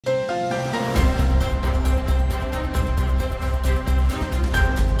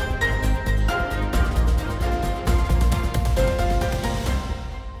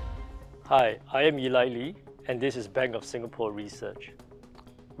Hi, I am Eli Lee, and this is Bank of Singapore Research.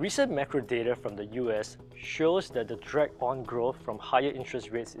 Recent macro data from the US shows that the drag on growth from higher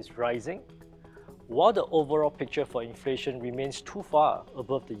interest rates is rising, while the overall picture for inflation remains too far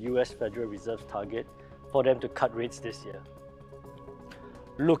above the US Federal Reserve's target for them to cut rates this year.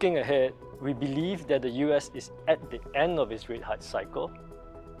 Looking ahead, we believe that the US is at the end of its rate hike cycle,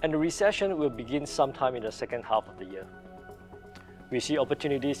 and the recession will begin sometime in the second half of the year. We see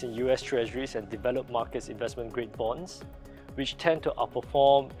opportunities in US Treasuries and developed markets investment-grade bonds, which tend to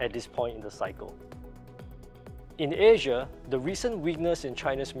outperform at this point in the cycle. In Asia, the recent weakness in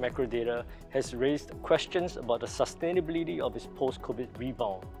China's macro data has raised questions about the sustainability of its post-COVID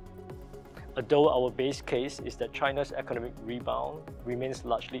rebound. Although our base case is that China's economic rebound remains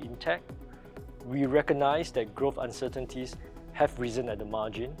largely intact, we recognize that growth uncertainties have risen at the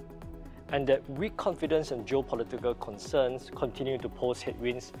margin, and that weak confidence and geopolitical concerns continue to pose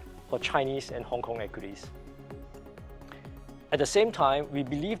headwinds for Chinese and Hong Kong equities. At the same time, we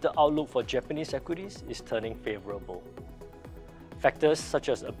believe the outlook for Japanese equities is turning favorable. Factors such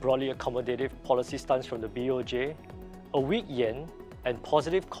as a broadly accommodative policy stance from the BOJ, a weak yen, and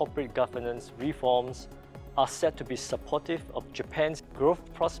positive corporate governance reforms are set to be supportive of Japan's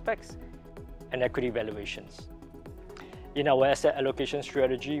growth prospects and equity valuations. In our asset allocation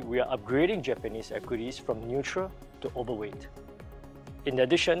strategy, we are upgrading Japanese equities from neutral to overweight. In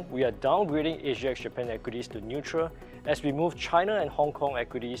addition, we are downgrading Asia ex-Japan equities to neutral as we move China and Hong Kong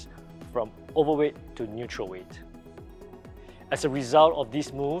equities from overweight to neutral weight. As a result of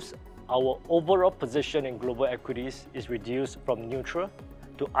these moves, our overall position in global equities is reduced from neutral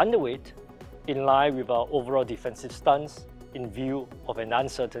to underweight, in line with our overall defensive stance in view of an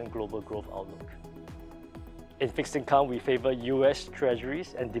uncertain global growth outlook. In fixed income, we favor US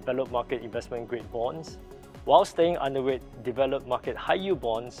Treasuries and developed market investment-grade bonds, while staying underweight developed market high-yield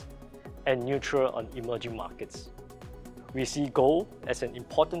bonds and neutral on emerging markets. We see gold as an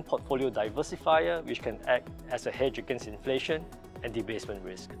important portfolio diversifier which can act as a hedge against inflation and debasement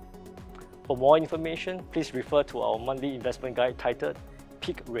risk. For more information, please refer to our monthly investment guide titled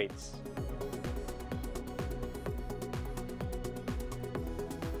Peak Rates.